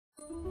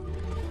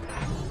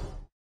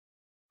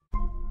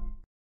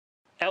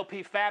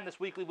LP fam, this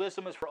weekly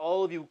wisdom is for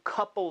all of you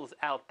couples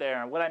out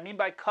there. And what I mean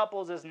by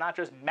couples is not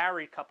just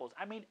married couples.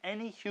 I mean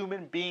any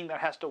human being that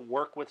has to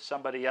work with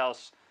somebody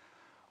else,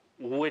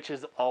 which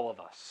is all of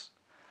us.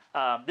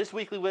 This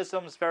weekly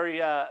wisdom is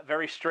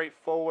very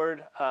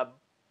straightforward,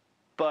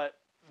 but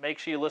make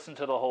sure you listen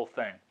to the whole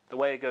thing. The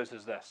way it goes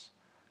is this.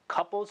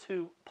 Couples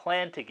who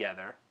plan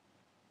together,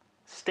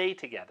 stay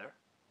together,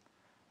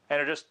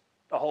 and are just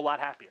a whole lot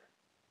happier.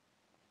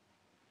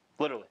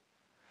 Literally.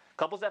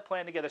 Couples that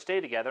plan together stay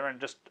together and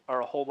just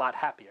are a whole lot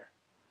happier.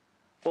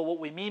 Well, what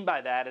we mean by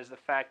that is the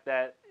fact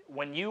that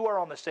when you are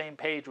on the same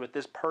page with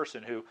this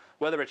person who,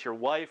 whether it's your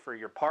wife or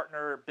your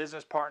partner,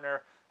 business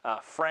partner,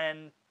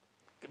 friend,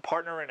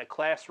 partner in a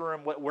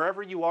classroom,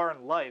 wherever you are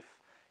in life,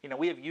 you know,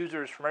 we have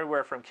users from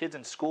everywhere from kids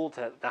in school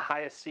to the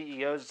highest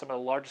CEOs of some of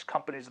the largest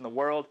companies in the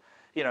world,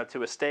 you know,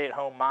 to a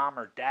stay-at-home mom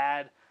or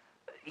dad.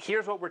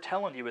 Here's what we're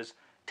telling you is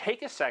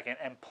take a second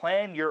and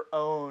plan your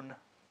own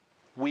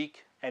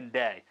week and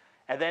day.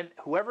 And then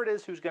whoever it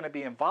is who's going to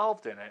be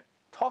involved in it,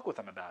 talk with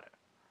them about it.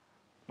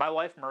 My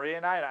wife, Maria,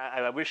 and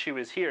I wish she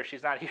was here.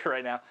 She's not here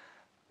right now.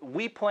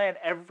 We plan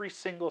every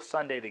single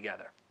Sunday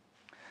together.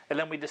 And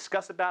then we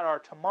discuss about our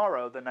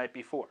tomorrow the night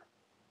before.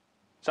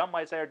 Some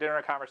might say our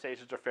dinner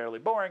conversations are fairly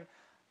boring,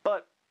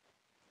 but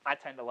I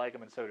tend to like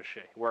them, and so does she.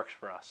 It works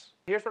for us.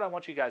 Here's what I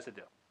want you guys to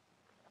do.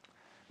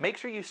 Make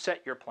sure you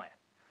set your plan.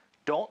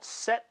 Don't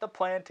set the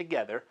plan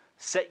together.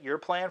 Set your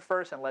plan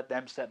first and let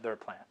them set their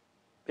plan.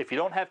 If you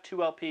don't have two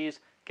LPs,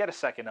 get a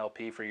second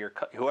LP for your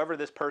whoever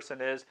this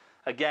person is.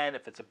 Again,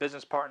 if it's a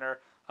business partner,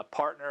 a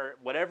partner,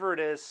 whatever it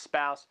is,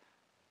 spouse,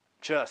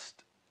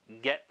 just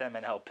get them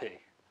an LP.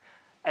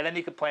 And then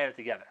you can plan it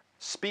together.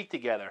 Speak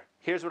together.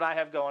 Here's what I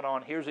have going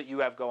on. Here's what you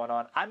have going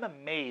on. I'm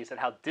amazed at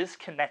how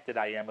disconnected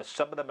I am with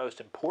some of the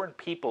most important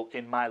people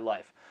in my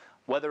life.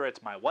 Whether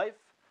it's my wife,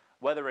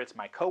 whether it's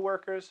my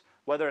coworkers,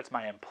 whether it's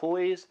my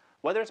employees,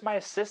 whether it's my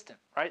assistant,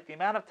 right? The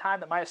amount of time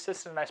that my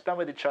assistant and I spend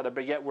with each other,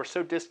 but yet we're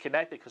so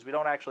disconnected because we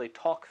don't actually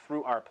talk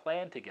through our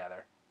plan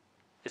together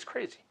is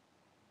crazy.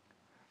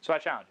 So I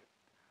challenge you.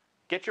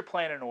 Get your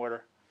plan in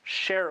order.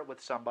 Share it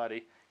with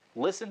somebody.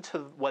 Listen to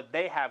what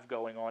they have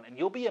going on, and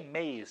you'll be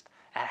amazed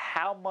at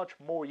how much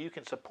more you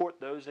can support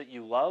those that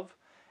you love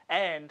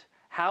and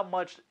how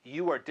much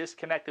you are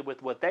disconnected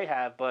with what they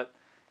have, but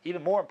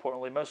even more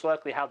importantly, most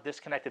likely how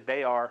disconnected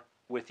they are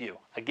with you.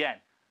 Again,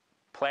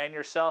 plan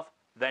yourself,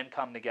 then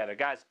come together.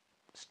 Guys,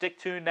 stick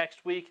tuned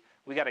next week.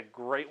 We got a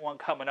great one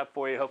coming up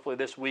for you. Hopefully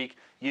this week,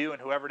 you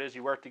and whoever it is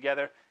you work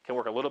together can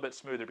work a little bit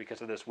smoother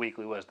because of this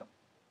weekly wisdom.